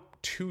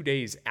about 2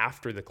 days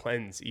after the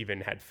cleanse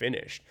even had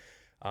finished.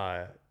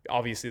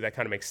 Obviously, that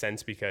kind of makes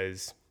sense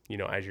because,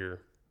 as you're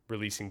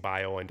releasing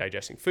bile and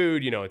digesting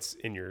food, it's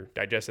in your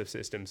digestive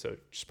system. So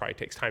it just probably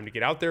takes time to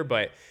get out there.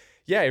 But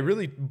yeah, it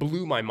really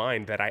blew my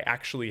mind that I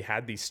actually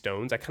had these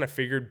stones. I kind of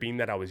figured, being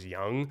that I was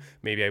young,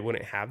 maybe I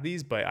wouldn't have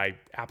these, but I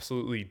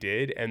absolutely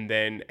did. And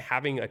then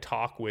having a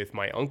talk with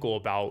my uncle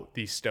about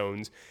these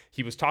stones,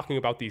 he was talking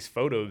about these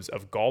photos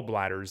of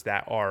gallbladders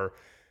that are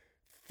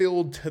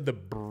filled to the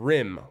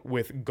brim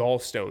with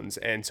gallstones.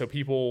 And so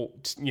people,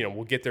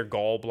 will get their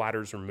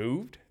gallbladders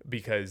removed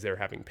because they're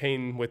having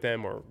pain with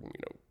them, or,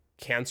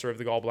 cancer of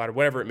the gallbladder,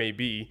 whatever it may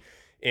be.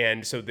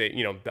 And so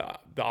the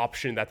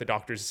option that the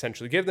doctors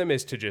essentially give them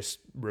is to just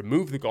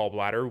remove the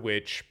gallbladder,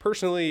 which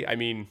personally,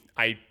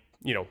 I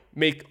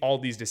make all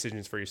these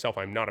decisions for yourself.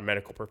 I'm not a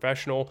medical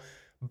professional,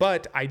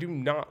 but I do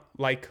not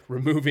like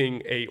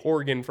removing a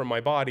organ from my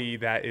body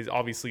that is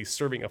obviously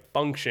serving a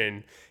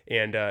function.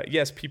 And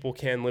yes, people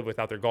can live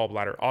without their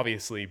gallbladder,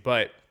 obviously,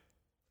 but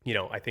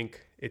I think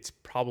it's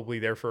probably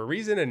there for a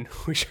reason, and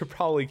we should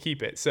probably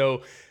keep it.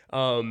 So,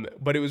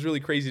 but it was really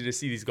crazy to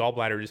see these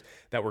gallbladders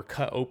that were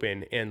cut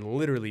open and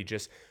literally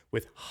just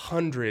with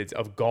hundreds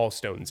of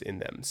gallstones in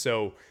them.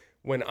 So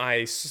when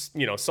I,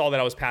 saw that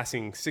I was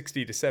passing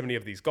 60 to 70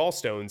 of these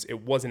gallstones,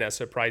 it wasn't as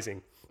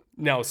surprising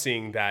now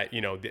seeing that,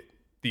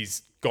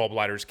 these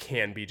gallbladders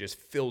can be just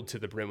filled to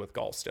the brim with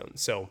gallstones.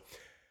 So,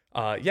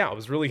 I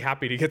was really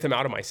happy to get them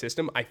out of my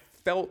system. I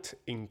felt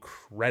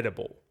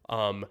incredible.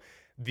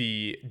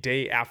 The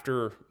day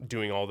after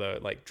doing all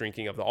the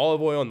drinking of the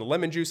olive oil and the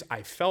lemon juice,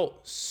 I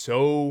felt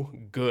so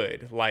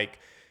good,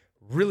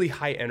 really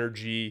high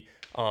energy.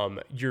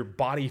 Your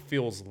body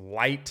feels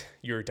light.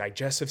 Your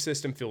digestive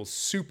system feels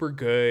super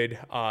good.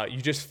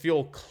 You just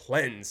feel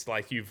cleansed,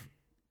 like you've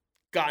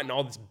gotten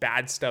all this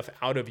bad stuff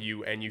out of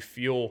you and you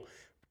feel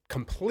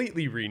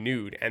completely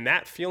renewed. And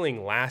that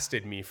feeling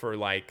lasted me for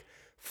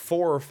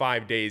 4 or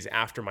 5 days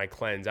after my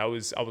cleanse. I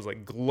was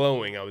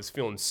glowing. I was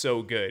feeling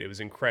so good. It was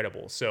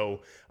incredible.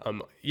 So,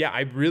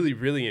 I really,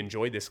 really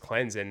enjoyed this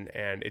cleanse, and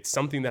it's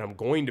something that I'm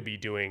going to be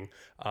doing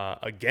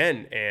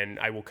again, and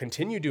I will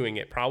continue doing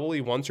it probably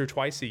once or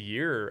twice a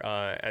year,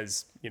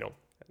 as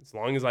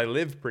long as I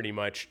live, pretty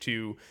much,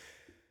 to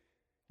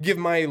give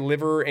my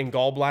liver and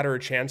gallbladder a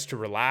chance to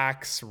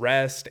relax,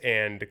 rest,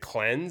 and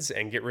cleanse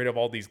and get rid of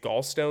all these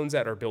gallstones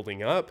that are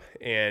building up,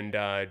 and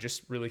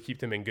just really keep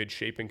them in good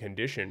shape and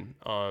condition.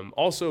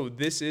 Also,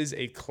 this is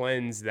a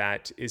cleanse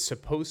that is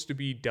supposed to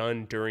be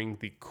done during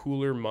the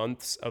cooler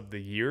months of the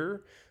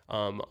year.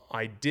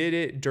 I did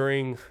it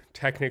during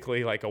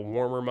technically a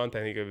warmer month.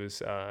 I think it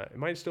was, it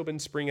might have still been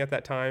spring at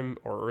that time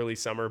or early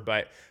summer,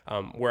 but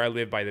where I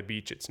live by the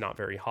beach, it's not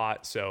very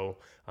hot. So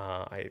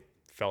I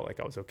felt like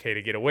I was okay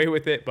to get away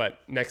with it, but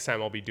next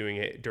time I'll be doing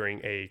it during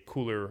a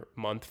cooler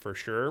month for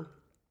sure.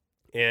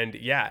 And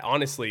yeah,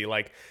 honestly,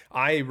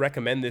 I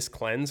recommend this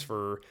cleanse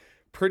for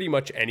pretty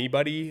much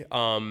anybody.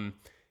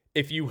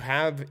 If you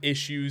have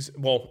issues,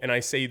 and I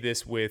say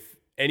this with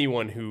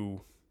anyone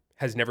who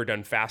has never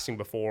done fasting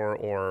before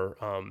or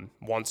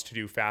wants to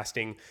do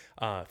fasting.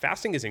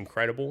 Fasting is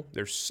incredible.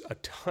 There's a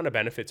ton of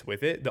benefits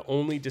with it. The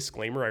only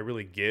disclaimer I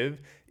really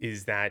give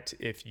is that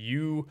if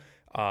you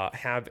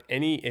have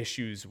any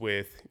issues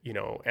with,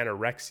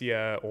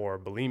 anorexia or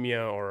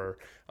bulimia or,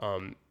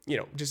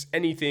 just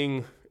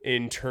anything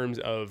in terms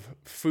of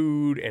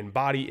food and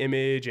body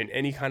image and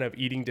any kind of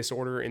eating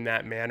disorder in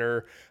that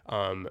manner,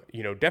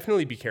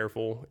 definitely be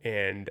careful.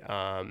 And,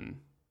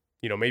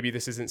 maybe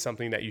this isn't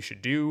something that you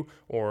should do,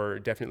 or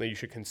definitely you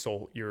should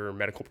consult your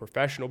medical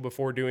professional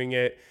before doing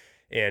it.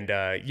 And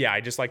I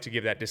just like to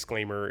give that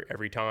disclaimer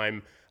every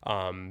time,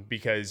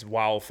 because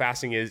while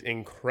fasting is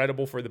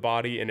incredible for the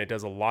body and it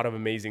does a lot of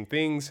amazing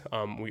things,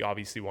 we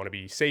obviously want to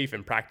be safe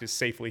and practice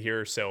safely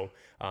here. So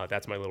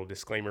that's my little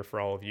disclaimer for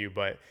all of you.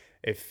 But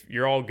if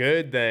you're all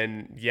good,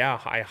 then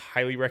I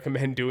highly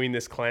recommend doing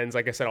this cleanse.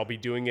 Like I said, I'll be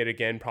doing it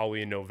again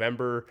probably in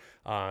November.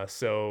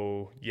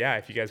 So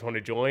if you guys want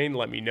to join,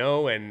 let me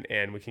know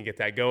and we can get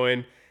that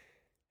going.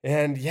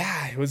 And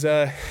it was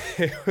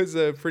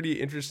a pretty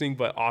interesting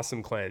but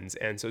awesome cleanse.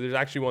 And so there's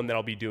actually one that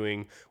I'll be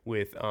doing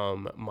with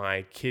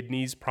my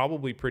kidneys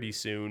probably pretty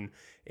soon.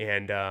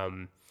 And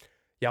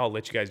I'll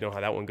let you guys know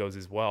how that one goes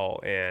as well,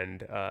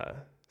 and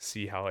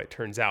see how it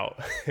turns out.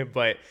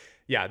 But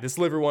this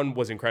liver one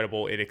was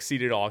incredible. It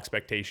exceeded all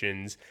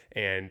expectations,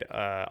 and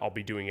I'll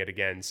be doing it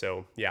again.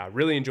 So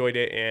really enjoyed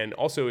it. And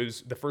also it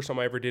was the first time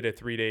I ever did a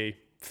 3-day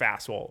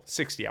fast,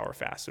 60-hour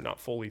fast, so not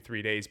fully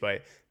 3 days,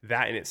 but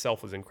that in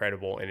itself was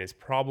incredible, and it's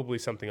probably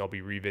something I'll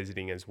be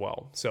revisiting as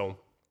well. So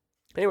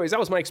anyways, that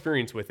was my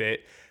experience with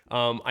it.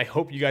 I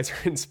hope you guys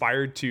are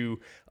inspired to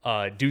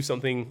do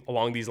something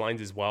along these lines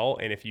as well.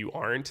 And if you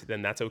aren't,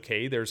 then that's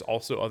okay. There's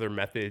also other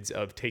methods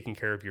of taking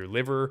care of your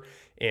liver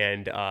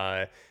and,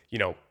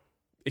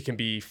 It can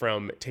be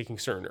from taking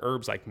certain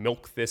herbs like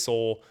milk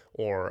thistle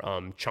or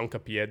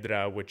chanca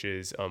piedra, which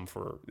is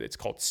it's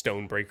called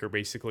stone breaker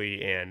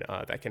basically, and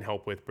that can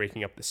help with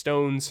breaking up the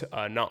stones,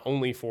 not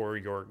only for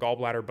your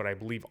gallbladder, but I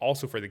believe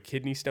also for the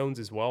kidney stones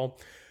as well.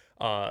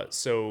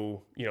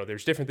 So,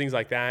 there's different things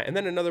like that. And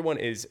then another one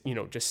is,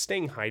 just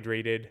staying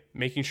hydrated,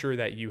 making sure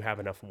that you have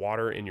enough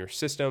water in your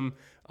system,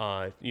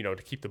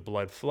 to keep the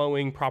blood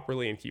flowing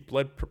properly and keep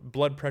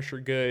blood pressure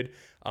good.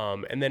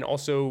 And then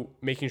also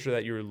making sure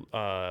that your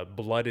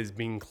blood is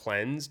being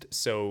cleansed.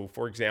 So,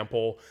 for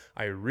example,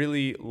 I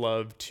really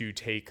love to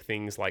take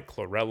things like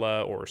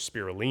chlorella or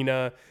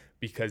spirulina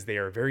because they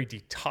are very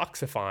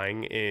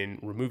detoxifying in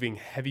removing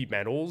heavy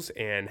metals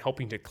and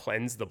helping to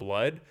cleanse the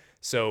blood.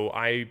 So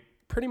I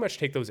pretty much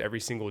take those every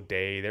single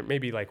day. There may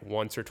be like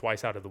once or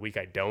twice out of the week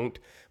I don't,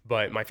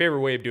 but my favorite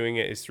way of doing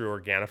it is through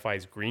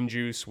Organifi's green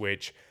juice,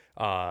 which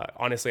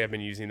honestly I've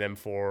been using them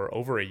for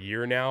over a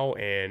year now,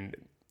 and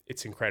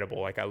it's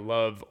incredible. Like, I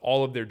love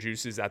all of their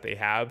juices that they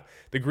have.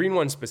 The green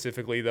one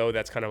specifically, though,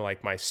 that's kind of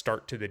like my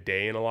start to the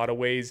day in a lot of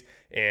ways,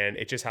 and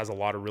it just has a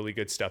lot of really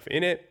good stuff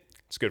in it.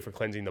 It's good for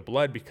cleansing the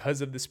blood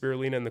because of the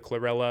spirulina and the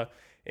chlorella.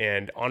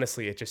 And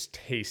honestly, it just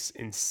tastes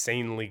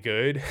insanely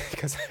good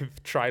because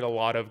I've tried a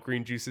lot of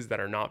green juices that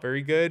are not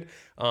very good.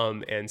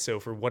 And so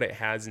for what it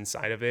has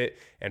inside of it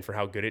and for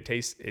how good it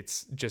tastes,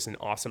 it's just an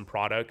awesome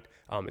product.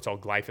 It's all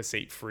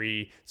glyphosate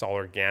free. It's all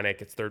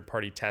organic. It's third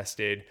party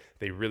tested.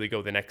 They really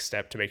go the next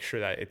step to make sure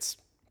that it's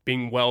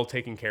being well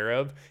taken care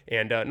of.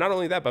 And not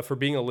only that, but for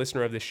being a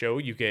listener of the show,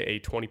 you get a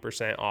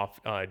 20% off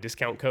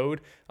discount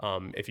code.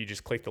 If you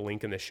just click the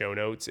link in the show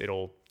notes,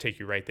 it'll take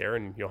you right there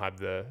and you'll have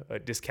the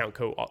discount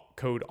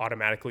code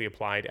automatically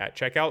applied at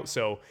checkout.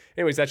 So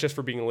anyways, that's just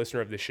for being a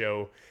listener of the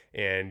show.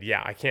 And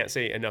yeah, I can't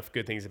say enough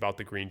good things about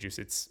the green juice.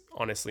 It's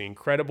honestly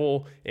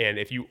incredible. And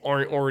if you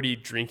aren't already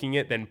drinking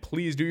it, then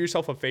please do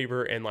yourself a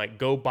favor and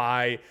go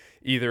buy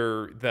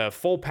either the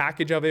full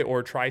package of it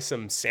or try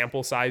some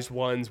sample sized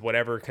ones,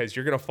 whatever, because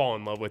you're going to fall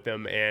in love with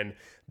them. And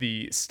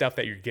the stuff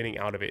that you're getting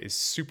out of it is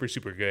super,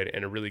 super good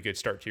and a really good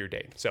start to your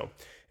day. So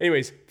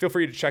anyways, feel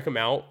free to check them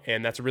out.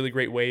 And that's a really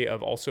great way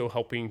of also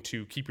helping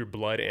to keep your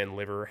blood and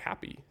liver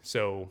happy.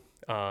 So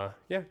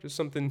just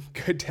something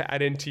good to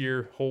add into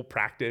your whole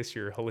practice,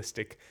 your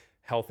holistic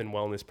health and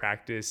wellness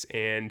practice.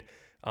 And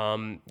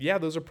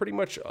those are pretty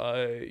much,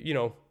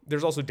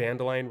 there's also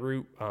dandelion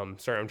root.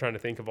 Sorry, I'm trying to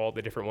think of all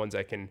the different ones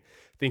I can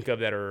think of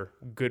that are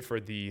good for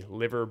the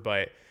liver,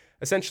 but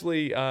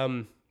essentially,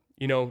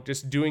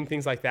 just doing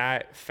things like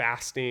that,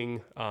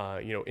 fasting,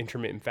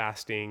 intermittent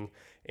fasting,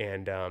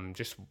 and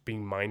just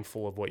being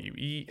mindful of what you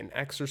eat and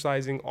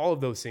exercising, all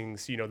of those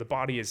things, the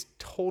body is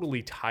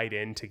totally tied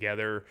in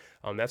together.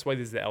 That's why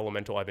this is the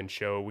Elemental Evan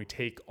Show. We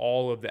take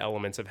all of the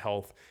elements of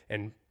health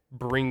and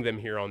bring them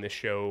here on this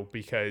show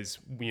because,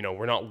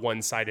 we're not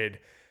one-sided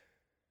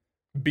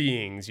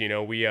beings.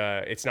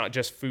 It's not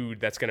just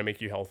food that's going to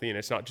make you healthy, and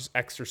it's not just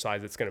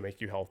exercise that's going to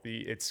make you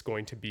healthy. It's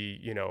going to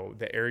be,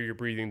 the air you're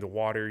breathing, the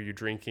water you're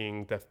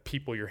drinking, the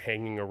people you're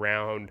hanging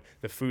around,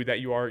 the food that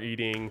you are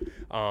eating,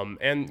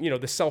 and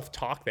the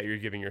self-talk that you're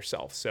giving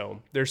yourself.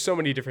 So there's so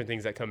many different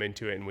things that come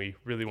into it, and we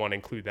really want to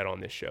include that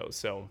on this show.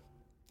 So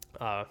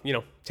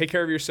take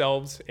care of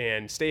yourselves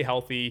and stay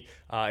healthy.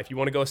 If you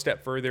want to go a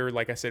step further,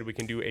 like I said, we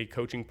can do a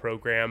coaching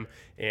program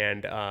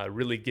and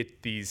really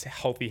get these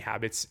healthy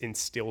habits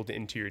instilled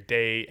into your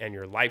day and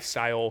your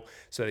lifestyle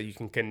so that you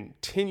can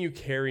continue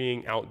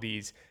carrying out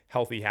these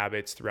healthy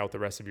habits throughout the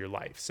rest of your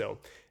life. So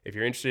if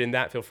you're interested in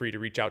that, feel free to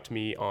reach out to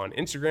me on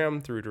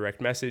Instagram through a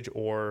direct message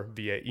or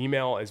via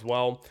email as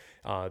well.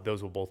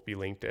 Those will both be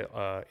linked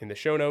in the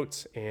show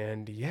notes.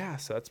 And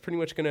so that's pretty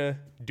much going to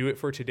do it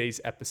for today's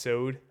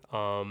episode.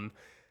 I'm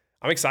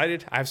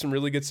excited. I have some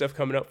really good stuff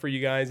coming up for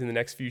you guys in the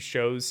next few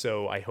shows.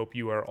 So I hope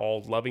you are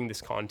all loving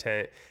this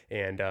content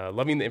and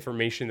loving the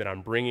information that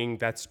I'm bringing.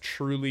 That's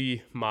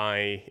truly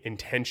my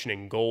intention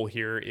and goal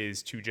here,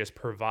 is to just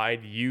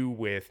provide you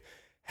with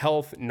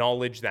health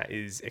knowledge that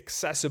is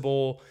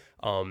accessible,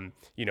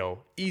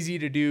 easy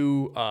to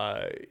do,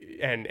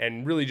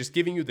 and really just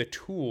giving you the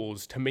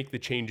tools to make the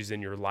changes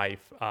in your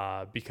life.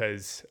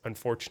 Because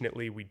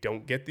unfortunately, we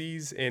don't get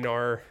these in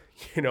our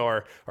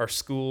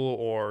school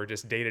or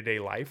just day-to-day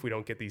life. We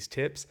don't get these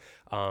tips.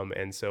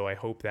 And so I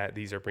hope that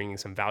these are bringing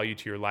some value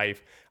to your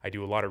life. I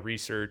do a lot of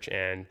research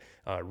and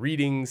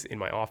readings in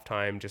my off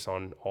time just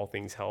on all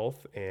things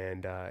health.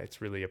 And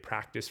it's really a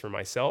practice for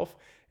myself.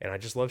 And I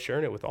just love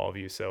sharing it with all of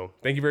you. So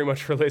thank you very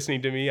much for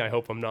listening to me. I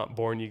hope I'm not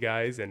boring you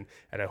guys, and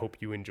I hope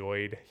you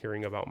enjoyed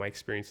hearing about my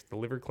experience with the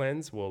liver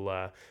cleanse.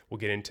 We'll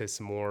get into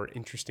some more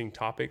interesting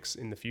topics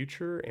in the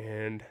future,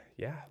 and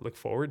look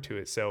forward to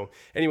it. So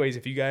anyways,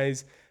 if you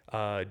guys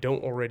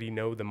don't already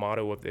know the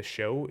motto of this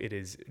show, it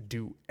is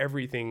do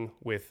everything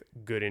with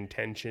good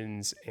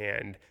intentions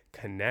and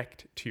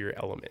connect to your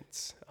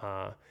elements.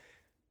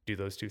 Do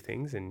those two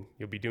things and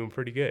you'll be doing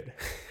pretty good.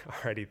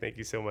 Alrighty, thank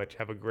you so much.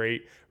 Have a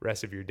great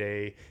rest of your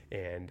day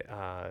and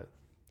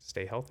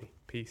stay healthy.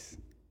 Peace.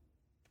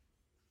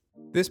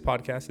 This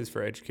podcast is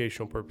for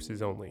educational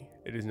purposes only.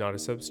 It is not a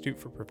substitute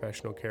for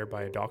professional care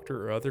by a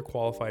doctor or other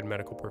qualified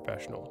medical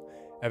professional.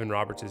 Evan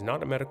Roberts is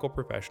not a medical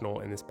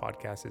professional, and this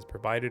podcast is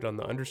provided on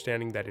the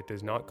understanding that it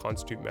does not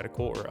constitute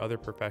medical or other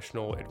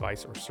professional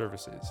advice or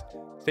services.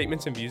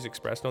 Statements and views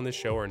expressed on this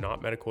show are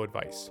not medical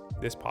advice.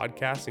 This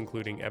podcast,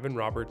 including Evan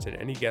Roberts and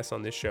any guests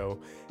on this show,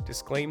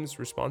 disclaims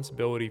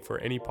responsibility for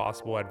any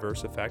possible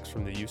adverse effects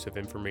from the use of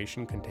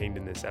information contained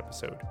in this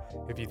episode.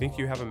 If you think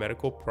you have a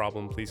medical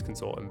problem, please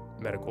consult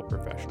a medical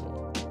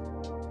professional.